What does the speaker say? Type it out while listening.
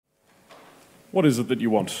What is it that you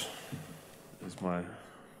want? Is my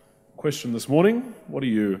question this morning. What are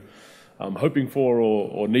you hoping for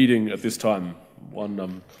or needing at this time?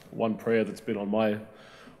 One prayer that's been on my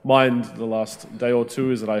mind the last day or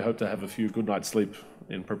two is that I hope to have a few good night's sleep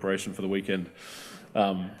in preparation for the weekend.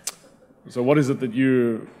 So what is it that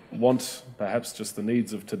you want? Perhaps just the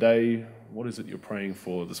needs of today. What is it you're praying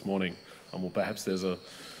for this morning? Or perhaps there's a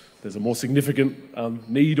more significant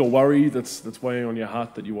need or worry that's weighing on your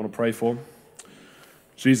heart that you want to pray for.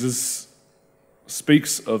 Jesus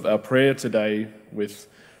speaks of our prayer today with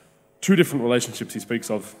two different relationships he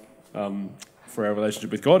speaks of for our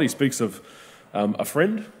relationship with God. He speaks of a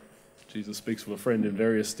friend. Jesus speaks of a friend in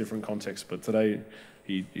various different contexts, but today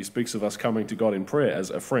he speaks of us coming to God in prayer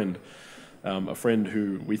as a friend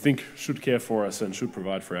who we think should care for us and should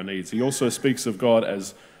provide for our needs. He also speaks of God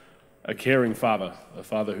as a caring father, a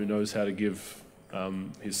father who knows how to give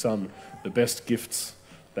his son the best gifts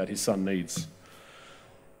that his son needs.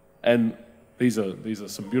 And these are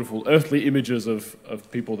some beautiful earthly images of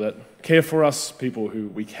people that care for us, people who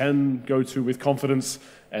we can go to with confidence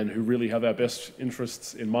and who really have our best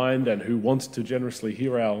interests in mind and who want to generously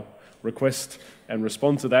hear our request and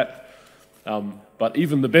respond to that. But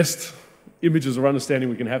even the best images or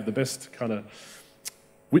understanding we can have, the best kind of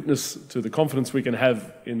witness to the confidence we can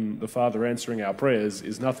have in the Father answering our prayers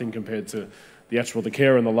is nothing compared to the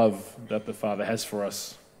care and the love that the Father has for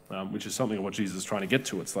us, which is something of what Jesus is trying to get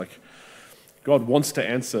to. It's like God wants to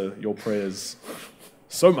answer your prayers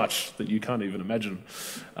so much that you can't even imagine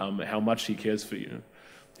how much he cares for you.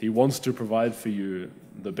 He wants to provide for you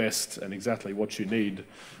the best and exactly what you need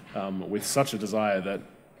with such a desire that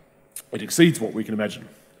it exceeds what we can imagine.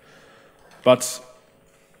 But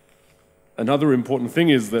another important thing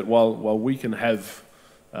is that while we can have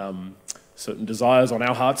certain desires on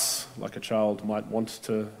our hearts, like a child might want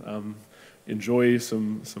to enjoy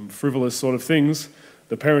some frivolous sort of things,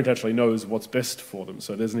 the parent actually knows what's best for them.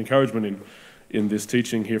 So there's an encouragement in this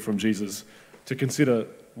teaching here from Jesus to consider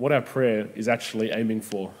what our prayer is actually aiming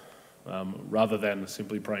for, rather than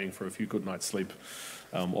simply praying for a few good nights' sleep,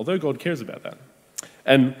 although God cares about that.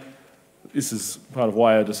 And this is part of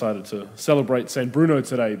why I decided to celebrate St. Bruno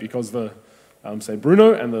today, because St.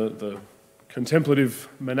 Bruno and the contemplative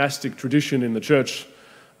monastic tradition in the church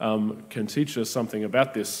can teach us something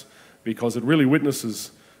about this, because it really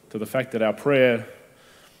witnesses to the fact that our prayer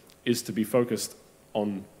is to be focused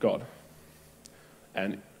on God.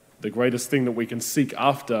 And the greatest thing that we can seek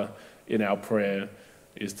after in our prayer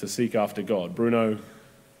is to seek after God. Bruno,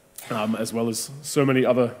 as well as so many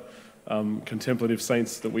other contemplative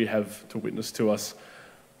saints that we have to witness to us,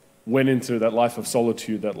 went into that life of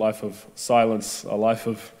solitude, that life of silence, a life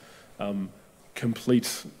of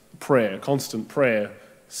complete prayer, constant prayer,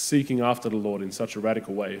 seeking after the Lord in such a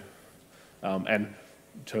radical way, and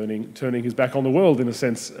turning his back on the world in a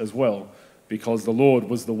sense as well, because the Lord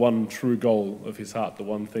was the one true goal of his heart, the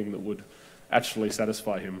one thing that would actually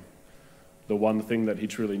satisfy him, the one thing that he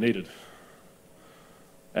truly needed.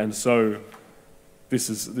 And so this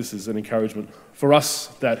is an encouragement for us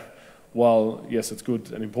that while, yes, it's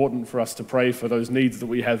good and important for us to pray for those needs that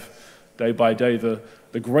we have day by day,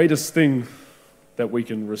 the greatest thing that we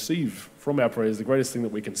can receive from our prayers, the greatest thing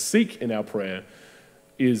that we can seek in our prayer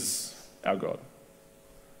is our God.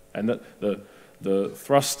 And that the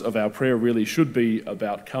thrust of our prayer really should be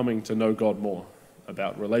about coming to know God more,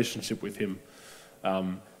 about relationship with him.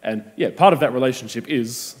 And part of that relationship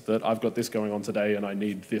is that I've got this going on today and I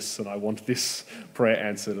need this and I want this prayer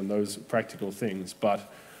answered and those practical things.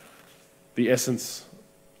 But the essence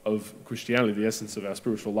of Christianity, the essence of our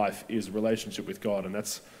spiritual life is relationship with God, and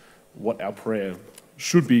that's what our prayer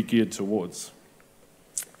should be geared towards.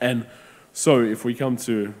 And so if we come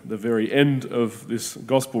to the very end of this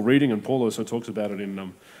gospel reading, and Paul also talks about it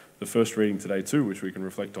in the first reading today too, which we can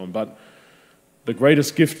reflect on, but the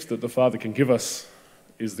greatest gift that the Father can give us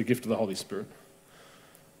is the gift of the Holy Spirit.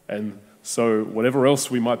 And so whatever else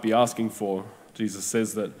we might be asking for, Jesus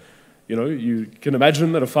says that, you can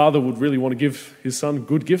imagine that a father would really want to give his son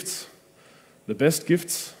good gifts, the best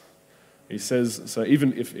gifts. He says, so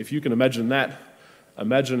even if you can imagine that,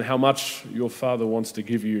 imagine how much your Father wants to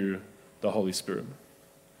give you the Holy Spirit.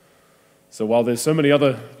 So while there's so many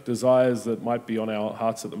other desires that might be on our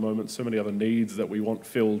hearts at the moment, so many other needs that we want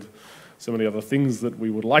filled, so many other things that we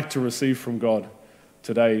would like to receive from God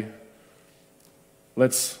today,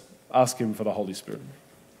 let's ask him for the Holy Spirit.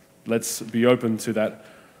 Let's be open to that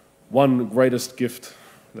one greatest gift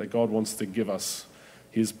that God wants to give us,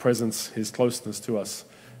 his presence, his closeness to us,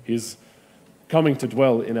 his coming to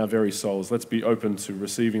dwell in our very souls. Let's be open to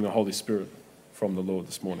receiving the Holy Spirit from the Lord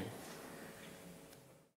this morning.